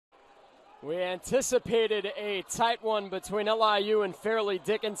We anticipated a tight one between LIU and Fairleigh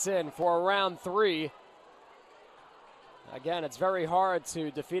Dickinson for round 3. Again, it's very hard to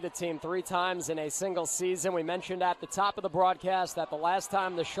defeat a team 3 times in a single season. We mentioned at the top of the broadcast that the last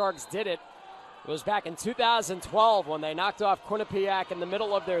time the Sharks did it was back in 2012 when they knocked off Quinnipiac in the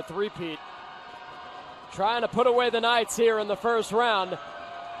middle of their three-peat. Trying to put away the Knights here in the first round.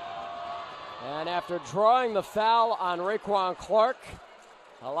 And after drawing the foul on Raekwon Clark,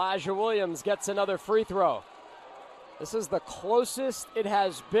 Elijah Williams gets another free throw. This is the closest it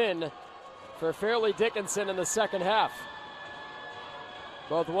has been for Fairleigh Dickinson in the second half.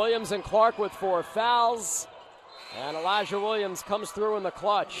 Both Williams and Clark with 4 fouls, and Elijah Williams comes through in the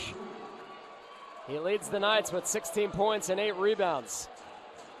clutch. He leads the Knights with 16 points and 8 rebounds.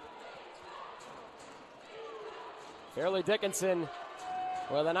 Fairleigh Dickinson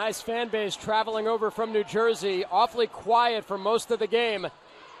with a nice fan base traveling over from New Jersey, awfully quiet for most of the game,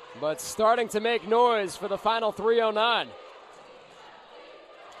 but starting to make noise for the final 3:09.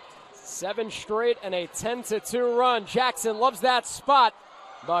 7 straight and a 10-2 run. Jackson loves that spot,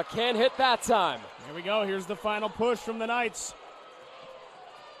 but can't hit that time. Here we go. Here's the final push from the Knights.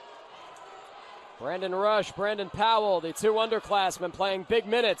 Brandon Rush, Brandon Powell, the 2 underclassmen playing big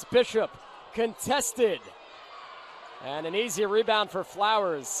minutes. Bishop contested. And an easy rebound for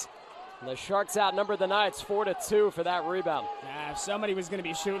Flowers. And the Sharks outnumbered the Knights 4-2 for that rebound. If somebody was going to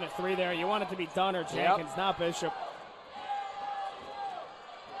be shooting a 3 there, you want it to be Dunn or Jenkins, not Bishop.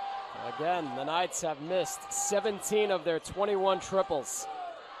 Again, the Knights have missed 17 of their 21 triples.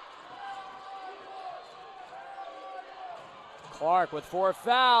 Clark with 4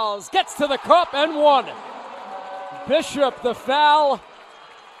 fouls, gets to the cup and 1. Bishop the foul.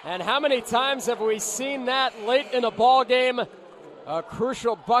 And how many times have we seen that late in a ball game? A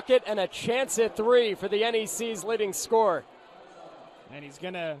crucial bucket and a chance at 3 for the NEC's leading scorer. And he's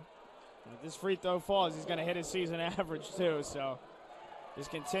going to, if this free throw falls, he's going to hit his season average too. So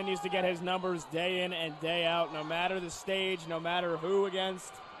just continues to get his numbers day in and day out, no matter the stage, no matter who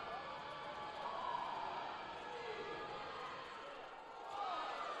against.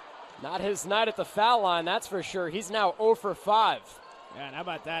 Not his night at the foul line, that's for sure. He's now 0 for 5. Yeah, and how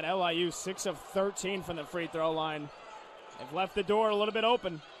about that? LIU 6 of 13 from the free throw line. They've left the door a little bit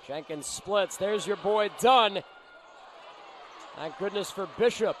open. Jenkins splits. There's your boy Dunn. Thank goodness for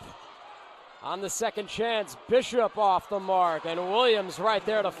Bishop. On the second chance, Bishop off the mark, and Williams right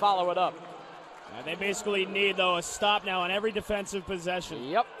there to follow it up. They basically need, though, a stop now on every defensive possession.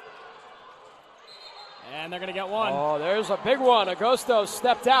 Yep. And they're going to get one. Oh, there's a big one. Agosto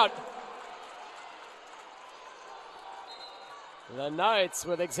stepped out. The Knights,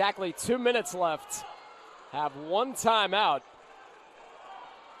 with exactly 2 minutes left, have 1 timeout.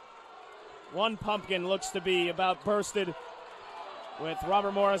 One pumpkin looks to be about bursted with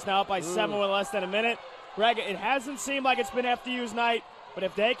Robert Morris now up by 7 with less than a minute. Greg, it hasn't seemed like it's been FDU's night, but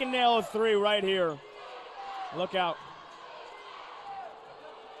if they can nail a 3 right here, look out.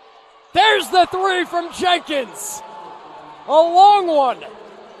 There's the 3 from Jenkins. A long one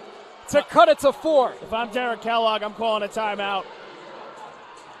to cut it to 4. If I'm Derek Kellogg, I'm calling a timeout.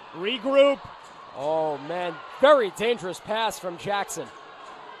 Regroup. Oh, man. Very dangerous pass from Jackson.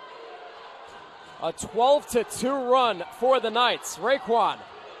 A 12-2 run for the Knights. Raekwon.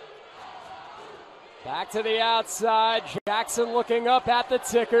 Back to the outside. Jackson looking up at the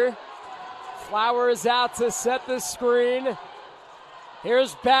ticker. Flowers out to set the screen.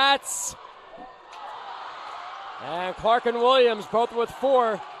 Here's Batts. And Clark and Williams both with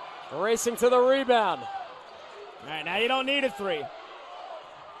 4. Racing to the rebound. All right, now you don't need a 3.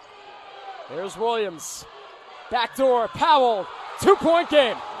 There's Williams. Backdoor. Powell. 2-point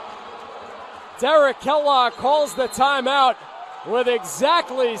game. Derek Kellogg calls the timeout with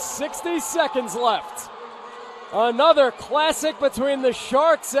exactly 60 seconds left. Another classic between the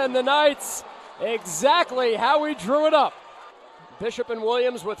Sharks and the Knights. Exactly how we drew it up. Bishop and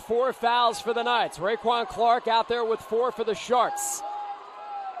Williams with 4 fouls for the Knights. Raekwon Clark out there with 4 for the Sharks.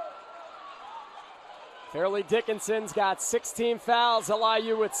 Fairleigh Dickinson's got 16 fouls,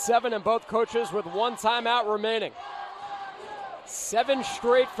 LIU with 7, and both coaches with 1 timeout remaining. 7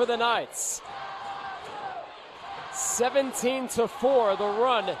 straight for the Knights. 17-4 the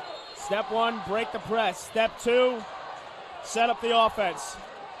run. Step 1, break the press. Step 2, set up the offense.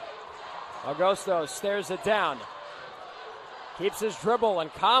 Agosto stares it down. Keeps his dribble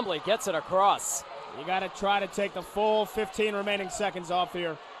and calmly gets it across. You got to try to take the full 15 remaining seconds off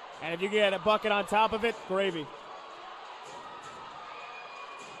here. And if you get a bucket on top of it, gravy.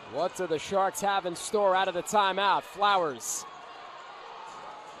 What do the Sharks have in store out of the timeout? Flowers.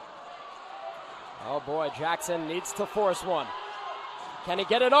 Oh boy, Jackson needs to force one. Can he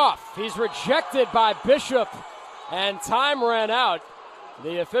get it off? He's rejected by Bishop, and time ran out.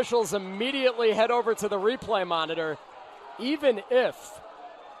 The officials immediately head over to the replay monitor. Even if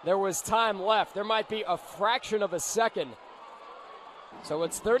there was time left, there might be a fraction of a second. So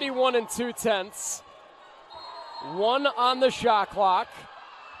it's 31 2/10. 1 on the shot clock.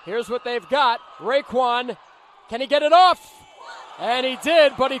 Here's what they've got. Raekwon, can he get it off? And he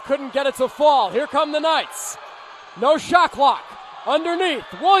did, but he couldn't get it to fall. Here come the Knights. No shot clock. Underneath,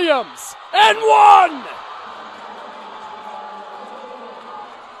 Williams, and 1!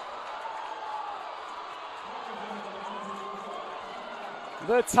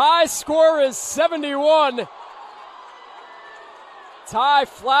 The tie score is 71. Ty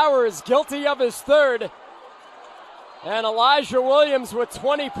Flowers guilty of his third. And Elijah Williams with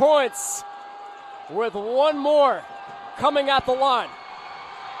 20 points with one more coming at the line.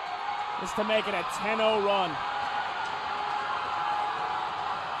 Just to make it a 10-0 run.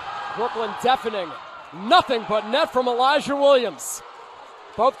 Brooklyn deafening. Nothing but net from Elijah Williams.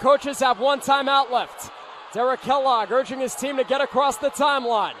 Both coaches have one timeout left. Derek Kellogg urging his team to get across the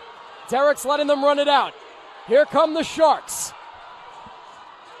timeline. Derek's letting them run it out. Here come the Sharks.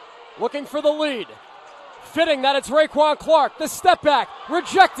 Looking for the lead. Fitting that it's Raekwon Clark. The step back.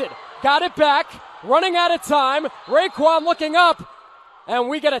 Rejected. Got it back. Running out of time. Raekwon looking up. And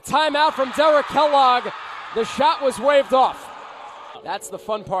we get a timeout from Derek Kellogg. The shot was waved off. That's the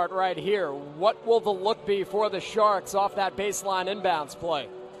fun part right here. What will the look be for the Sharks off that baseline inbounds play?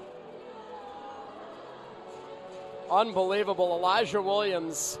 Unbelievable. Elijah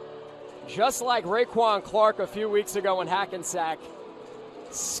Williams, just like Raekwon Clark a few weeks ago in Hackensack,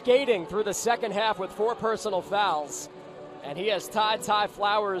 skating through the second half with 4 personal fouls. And he has tied Ty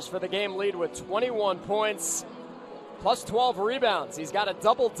Flowers for the game lead with 21 points, plus 12 rebounds. He's got a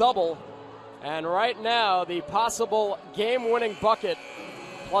double-double. And right now, the possible game-winning bucket,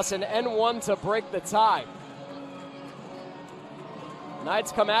 plus an N1 to break the tie.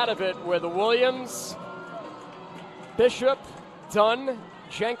 Knights come out of it with Williams, Bishop, Dunn,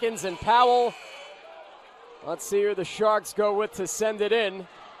 Jenkins, and Powell. Let's see who the Sharks go with to send it in.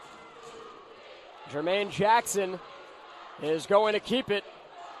 Jermaine Jackson is going to keep it.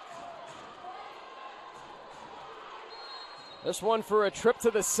 This one for a trip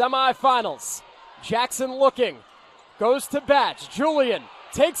to the semifinals. Jackson looking, goes to Batch. Julian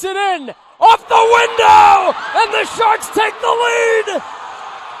takes it in, off the window, and the Sharks take the lead.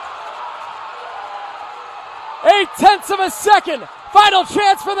 0.8 of a second. Final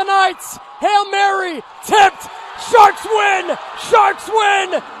chance for the Knights. Hail Mary, tipped. Sharks win. Sharks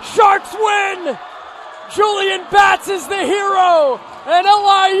win. Sharks win. Julian Batts is the hero, and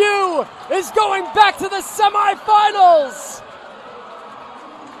LIU is going back to the semifinals.